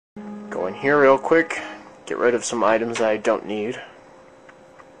Go in here real quick, get rid of some items that I don't need.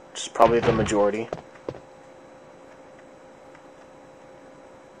 Which is probably the majority.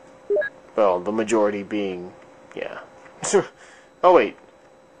 Well, the majority being, yeah. Oh wait,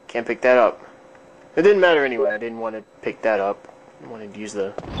 can't pick that up. It didn't matter anyway, I didn't want to pick that up. I wanted to use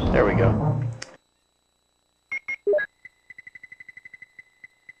the, there we go.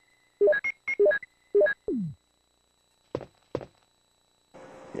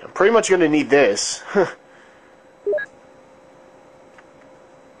 Yeah, I'm pretty much going to need this. For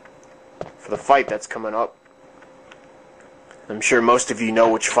the fight that's coming up. I'm sure most of you know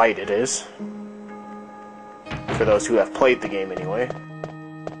which fight it is. For those who have played the game anyway.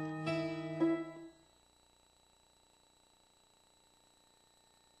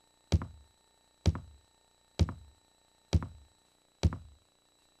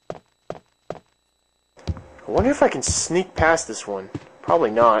 I wonder if I can sneak past this one.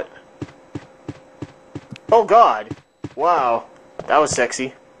 Probably not. Oh god! Wow. That was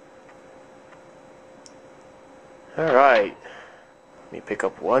sexy. Alright. Let me pick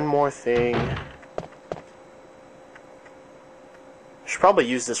up one more thing. Should probably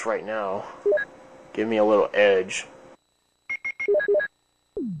use this right now. Give me a little edge.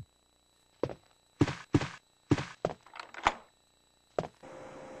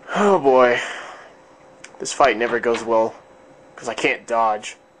 Oh boy. This fight never goes well, because I can't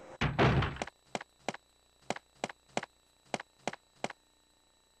dodge.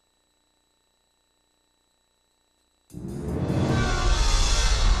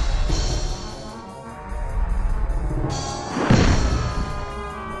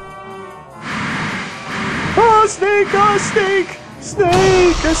 Oh, snake! Oh, snake!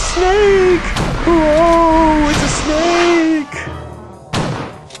 Snake! A snake! Oh, it's a snake!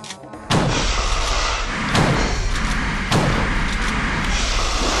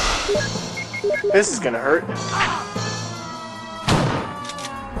 This is gonna hurt.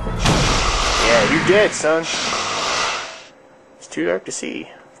 Yeah, you're dead, son. It's too dark to see.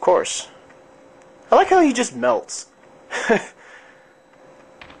 Of course. I like how he just melts. See,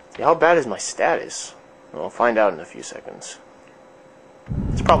 how bad is my status? Well, I'll find out in a few seconds.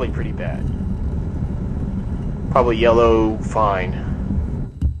 It's probably pretty bad. Probably yellow, fine.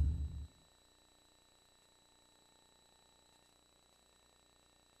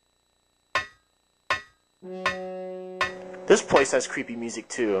 This place has creepy music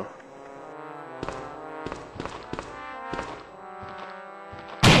too.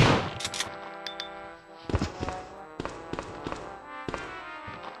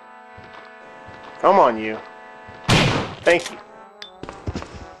 Come on, you. Thank you.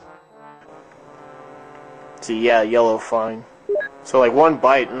 See, yeah, yellow, fine. So like one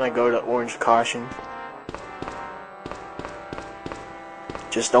bite and I go to orange caution.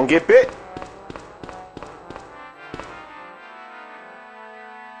 Just don't get bit.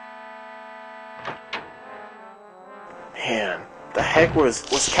 Man, the heck was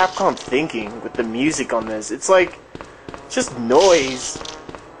Capcom thinking with the music on this? It's like, just noise.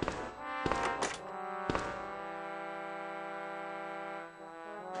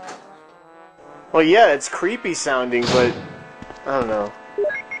 Well, yeah, it's creepy sounding, but I don't know.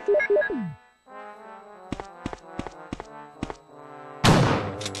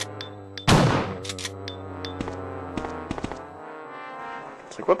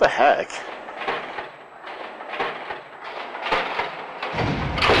 It's like, what the heck?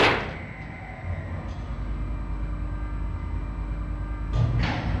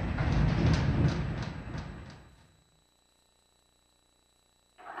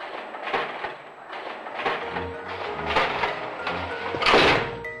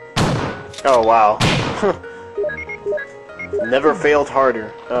 Oh, wow. Never failed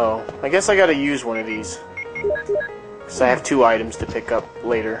harder. Oh, I guess I gotta use one of these. Because I have 2 items to pick up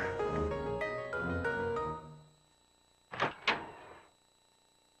later.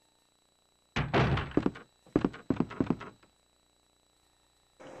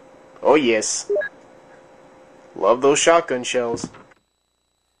 Oh yes. Love those shotgun shells.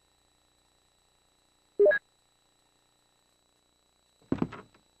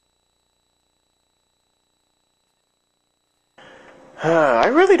 I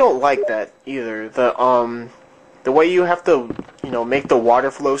really don't like that either. The way you have to, make the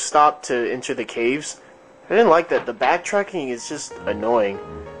water flow stop to enter the caves. I didn't like that. The backtracking is just annoying.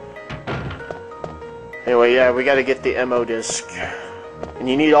 Anyway, yeah, we gotta get the MO disc. And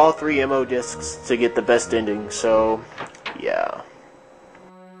you need all 3 MO discs to get the best ending, so, yeah.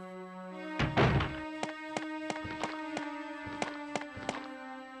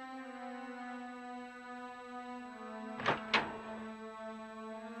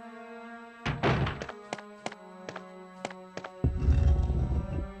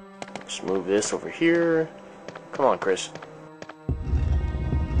 Just move this over here. Come on, Chris.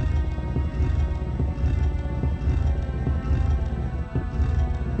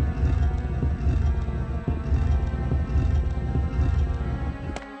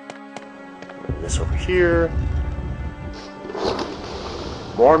 Move this over here.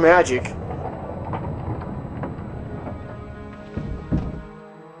 More magic.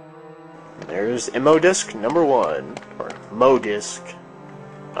 There's MO disc number 1. Or Mo disc.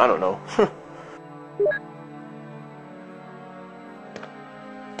 I don't know.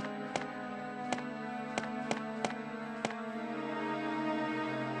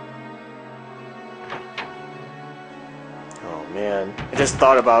 Oh man. I just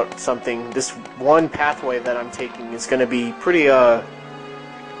thought about something. This one pathway that I'm taking is gonna be pretty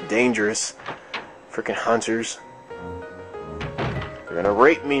dangerous. Freaking hunters. They're gonna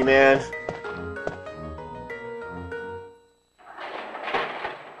rape me, man.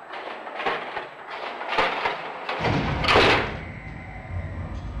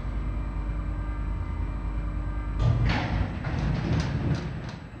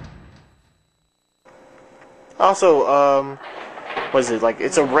 Also, what is it, like,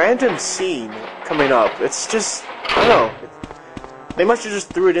 it's a random scene coming up. It's just, I don't know. They must have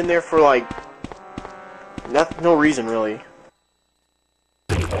just threw it in there for, like, no reason, really.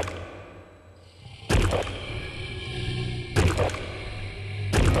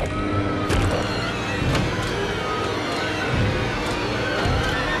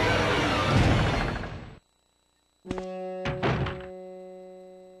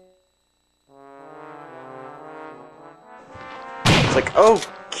 It's like,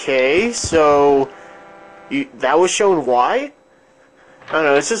 okay, so that was shown why? I don't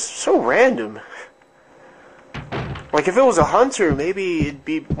know, it's just so random. Like, if it was a hunter, maybe it'd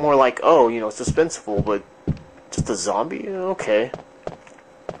be more like, oh, you know, suspenseful, but just a zombie? Okay.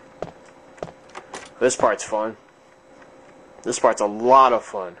 This part's fun. This part's a lot of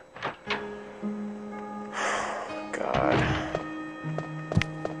fun. God.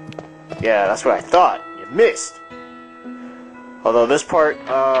 Yeah, that's what I thought. You missed. Although this part,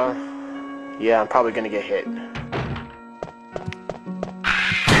 yeah, I'm probably gonna get hit.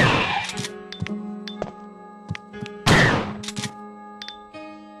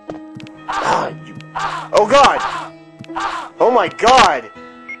 Oh god! Oh my god!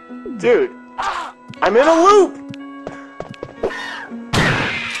 Dude, I'm in a loop!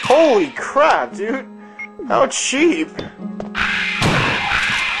 Holy crap, dude! How cheap!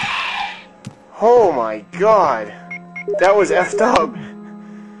 Oh my god! That was effed up.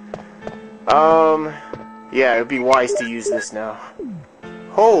 Yeah, it would be wise to use this now.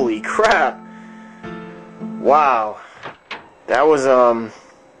 Holy crap! Wow. That was,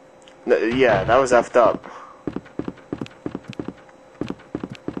 yeah, that was effed up.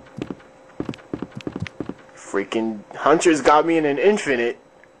 Freaking hunters got me in an infinite.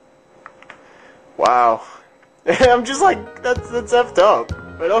 Wow. I'm just like, that's effed up.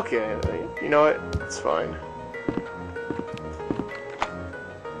 But okay, you know what? It's fine.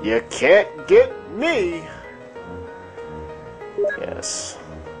 You can't get me! Yes.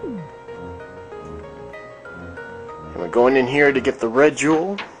 And we're going in here to get the red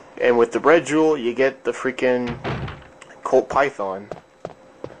jewel. And with the red jewel, you get the freaking Colt Python.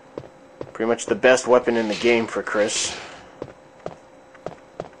 Pretty much the best weapon in the game for Chris.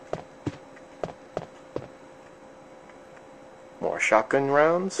 More shotgun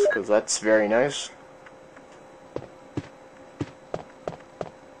rounds, because that's very nice.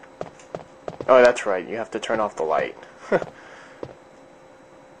 Oh, that's right, you have to turn off the light.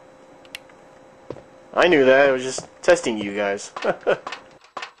 I knew that, I was just testing you guys.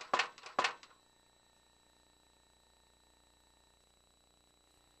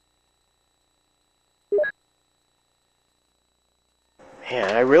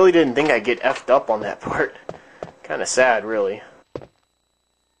 Man, I really didn't think I'd get effed up on that part. Kinda sad, really.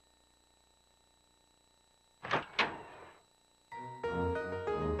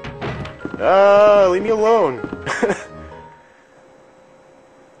 Leave me alone.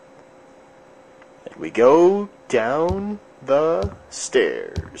 And we go down the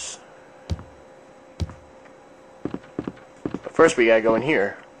stairs. But first we gotta go in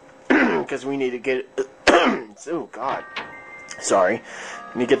here. Because we need to get... oh, God. Sorry.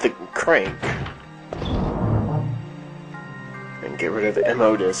 We need to get the crank. And get rid of the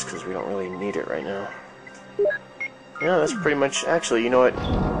MO disc, because we don't really need it right now. Yeah, that's pretty much... Actually, you know what?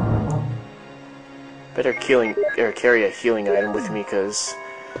 Better carry a healing item with me, because...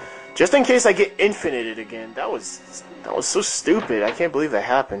 Just in case I get infinited again. That was so stupid. I can't believe that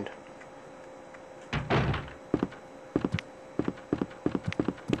happened.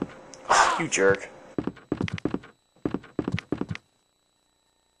 You jerk.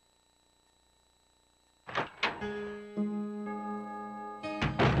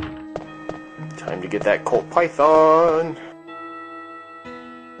 Time to get that Colt Python.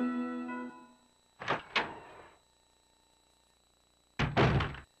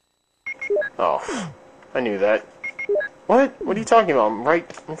 Oh, I knew that. What? What are you talking about? I'm right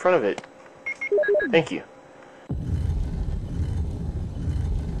in front of it. Thank you.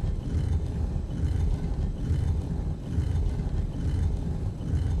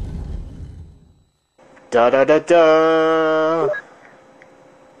 Da da da da.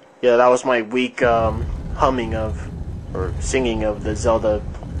 Yeah, that was my weak humming of, or singing of the Zelda,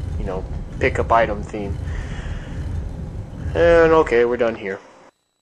 you know, pickup item theme. And okay, we're done here.